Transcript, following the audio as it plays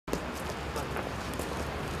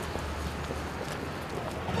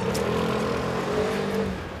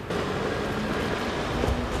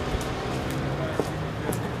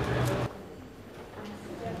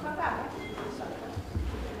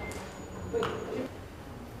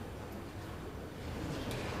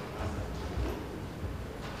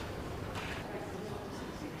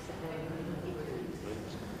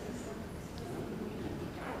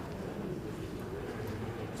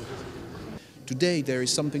Today there is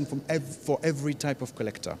something for every type of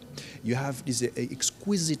collector. You have this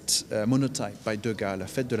exquisite monotype by Degas, La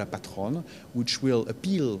Fête de la Patronne, which will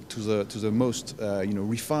appeal to the most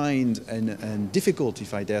refined and difficult,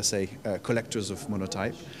 if I dare say, collectors of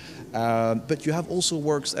monotype. But you have also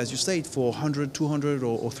works, as you said, for 100, 200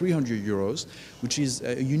 or 300 euros, which is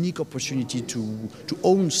a unique opportunity to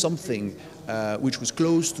own something which was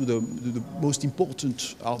close to the most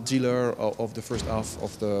important art dealer of the first half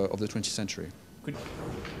of the 20th century. Good.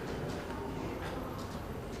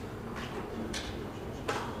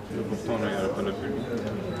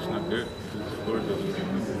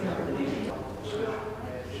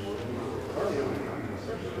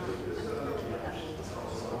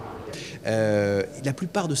 La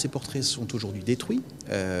plupart de ces portraits sont aujourd'hui détruits,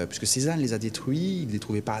 puisque Cézanne les a détruits, il ne les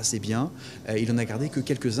trouvait pas assez bien, il n'en a gardé que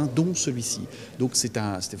quelques-uns, dont celui-ci. Donc c'était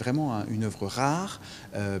vraiment une œuvre rare,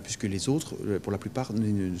 puisque les autres, pour la plupart,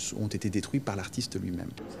 ont été détruits par l'artiste lui-même.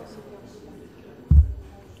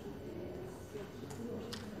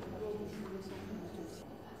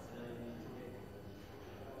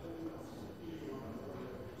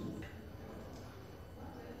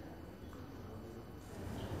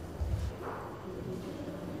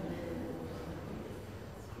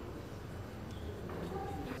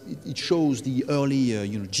 It shows the early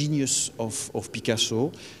genius of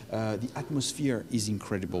Picasso. The atmosphere is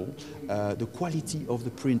incredible. The quality of the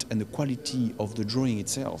print and the quality of the drawing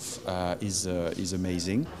itself is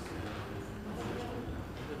amazing.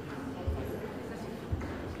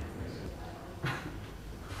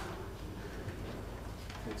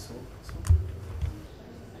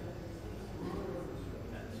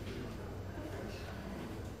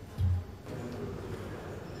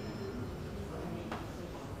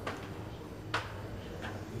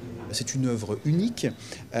 C'est une œuvre unique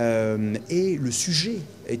et le sujet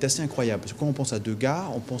est assez incroyable. Parce que quand on pense à Degas,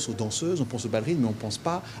 on pense aux danseuses, on pense aux ballerines, mais on ne pense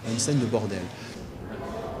pas à une scène de bordel.